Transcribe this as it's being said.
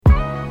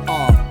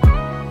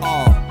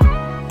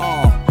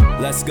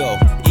let's go.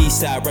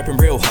 Eastside reppin'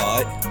 real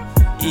hard.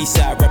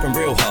 Eastside reppin'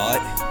 real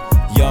hard.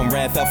 Young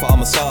Raff Alpha,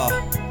 I'm a star.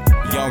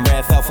 Young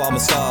Raff Alpha, I'm a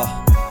star.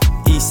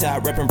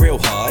 Eastside reppin' real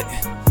hard.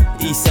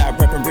 Eastside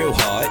reppin' real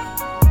hard.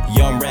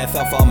 Young Raff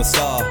Alpha, I'm a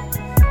star.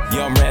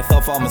 Young Raff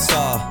Alpha, I'm a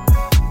star.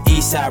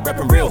 Eastside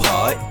reppin' real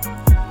hard.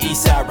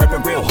 Eastside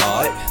reppin' real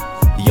hard.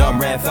 Young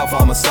Raff Alpha,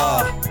 I'm a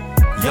star.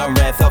 Young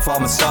Raff Alpha,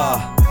 I'm a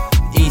star.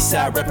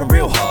 Eastside reppin'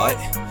 real hard.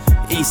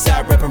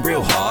 Eastside reppin'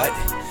 real hard.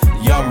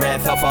 Young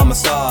Raff Alpha, I'm a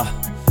star.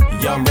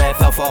 Young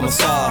Raff Alpha, I'm a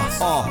star.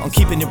 I'm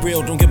keeping it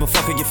real, don't give a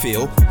fuck how you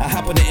feel. I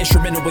hop on the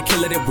instrumental and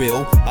kill it at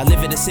will. I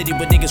live in a city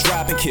where niggas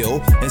rob and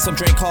kill, and some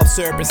drink cough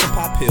syrup and some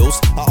pop pills.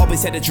 I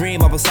always had a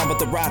dream I was signed with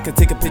The Rock and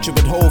take a picture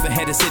with Hov and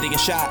had it sitting and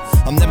shot.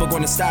 I'm never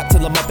gonna stop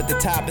till I'm up at the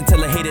top,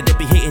 until a hater that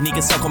be hating he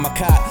can suck on my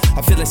cock.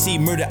 I feel like see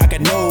murder, I got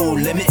no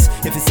limits.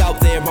 If it's out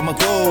there, I'ma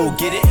go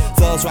get it.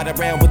 Thugs ride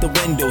around with the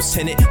windows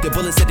tinted. The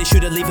bullets said they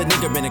shoulda leave a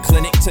nigga in a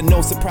clinic. To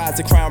no surprise,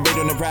 the crime rate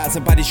on the rise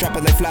and bodies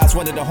dropping like flies.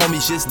 One of the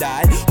homies just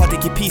died. Hard to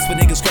get peace when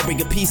niggas scrubbing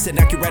your piece and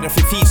knock you right off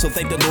your feet. So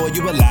thank the Lord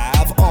you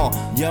alive.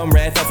 Young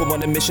Raff Alpha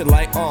on a mission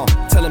like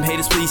Tell them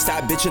haters please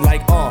stop bitching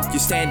like You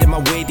stand in my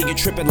way, then you're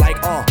tripping like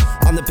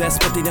I'm the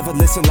best, but they never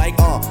listen like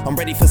I'm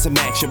ready for some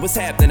action. What's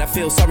happening? I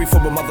feel sorry for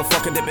a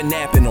motherfucker that been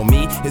napping on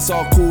me. It's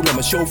all cool,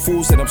 I'ma show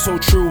fools that I'm so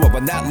true. I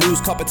will not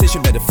lose,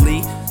 competition better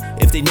flee.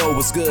 If they know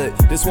what's good,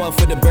 this one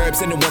for the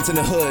burbs and the ones in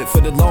the hood.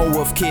 For the lone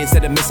wolf kids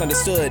that are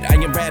misunderstood. I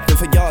am rapping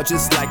for y'all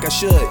just like I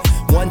should.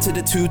 1 to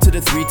the 2 to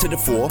the 3 to the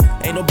 4.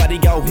 Ain't nobody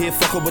out here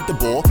fucking with the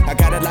ball. I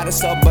got a lot of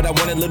stuff, but I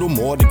want a little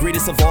more. The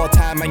greatest of all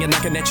time, I ain't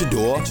knocking at your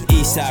door.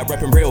 Eastside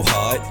reppin' real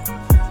hard.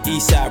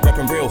 Eastside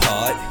reppin' real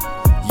hard.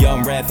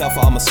 Young Raff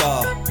Alpha, I'm a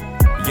star.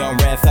 Young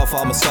Raff Alpha,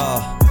 I'm a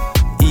star.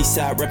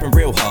 Eastside reppin'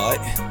 real hard.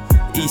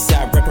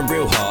 Eastside reppin'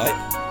 real hard.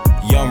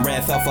 Young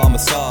Raff Alpha, I'm a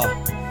star.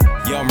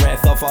 Young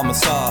Raff Alpha, I'm a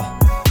star.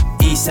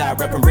 Eastside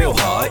reppin' real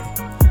hard.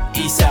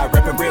 Eastside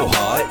reppin' real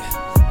hard.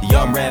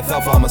 Young Raff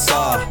Alpha, I'm a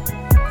star.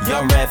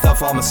 Young Raff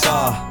Alpha, I'm a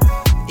star.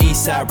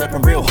 Eastside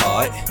reppin' real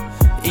hard.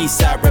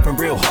 Eastside reppin'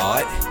 real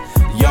hard.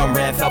 Young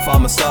Raff Alpha,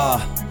 I'm a star.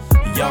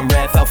 Young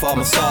Raff Alpha, I'm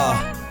a star.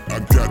 I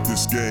got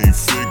this game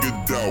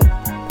figured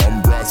out.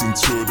 I'm rising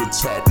to the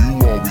top.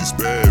 You always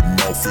bad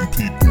mouthing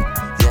people.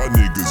 Y'all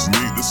niggas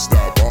need to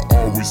stop. I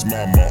always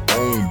mind my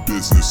own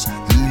business.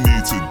 You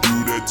need to do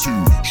that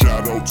too.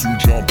 Shout out to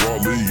John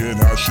Barley and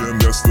Hashem.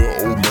 That's the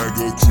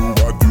Omega crew.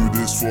 I do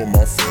this for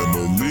my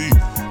family.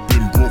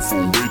 Been broke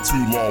for way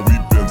too long.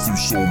 We've been through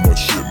so much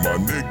shit, my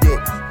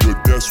nigga.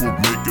 But that's what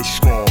make us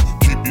strong.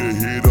 Keep your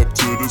head up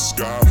to the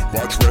sky.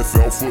 Watch Raff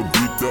Alpha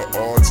beat the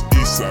odds.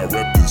 Eastside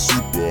rapping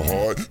super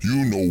hard.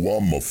 You know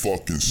I'm a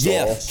fucking star.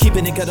 Yeah,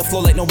 keeping it gotta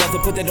flow like no other.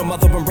 Put that on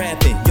mother and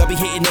rapping. Y'all be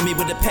hating on me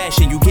with a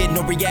passion. You get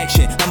no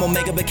reaction. I'm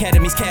Omega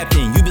Academy's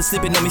captain. You been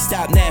sleeping on me,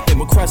 stop napping.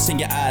 With crust in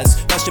your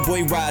eyes. Watch your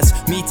boy rise.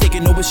 Me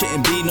taking over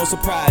shouldn't be no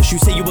surprise. You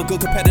say you a good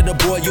competitor,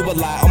 boy, you a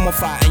lie. I'm on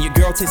fire and your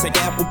girl tastes like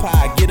apple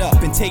pie. Get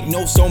up and take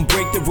notes, don't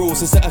break the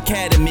rules. It's the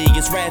academy,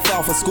 it's Raff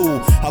Alpha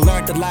school. I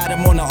learned a lot,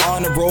 I'm on the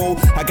honor roll.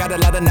 I got a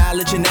lot of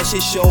knowledge and that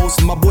shit shows.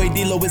 My boy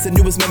D-Lo is the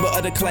newest member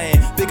of the clan.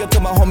 Big up to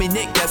my homie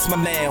Nick, that's my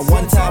man.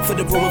 One time for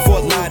the bro in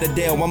Fort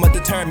Lauderdale. I'm a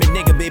determined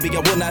nigga, baby, I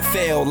will not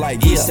fail. Like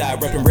Eastside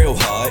reppin' real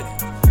hard.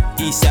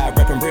 Eastside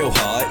reppin' real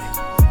hard.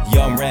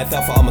 Young Raff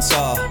Alpha, I'm a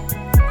star.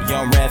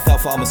 Young Raff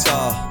Alpha, I'm a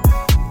star.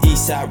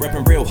 Eastside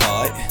reppin' real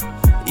hard.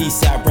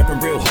 Eastside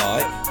reppin' real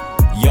hard.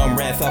 Young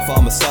Raff Alpha,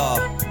 I'm a star.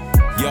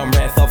 Young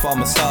Raff Alpha,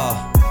 I'm a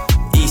star.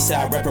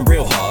 Eastside reppin'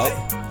 real hard.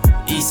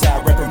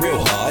 Eastside reppin'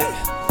 real hard.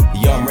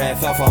 Young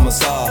Raff Alpha, I'm a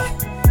star.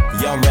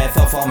 Young Raff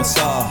Alpha, I'm a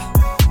star.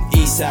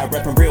 Eastside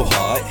reppin' real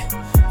hard.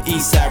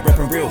 Eastside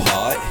reppin' real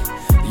hard.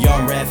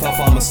 Young Raff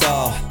Alpha, I'm a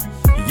star.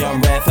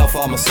 Young Raff Alpha,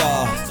 I'm a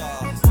star.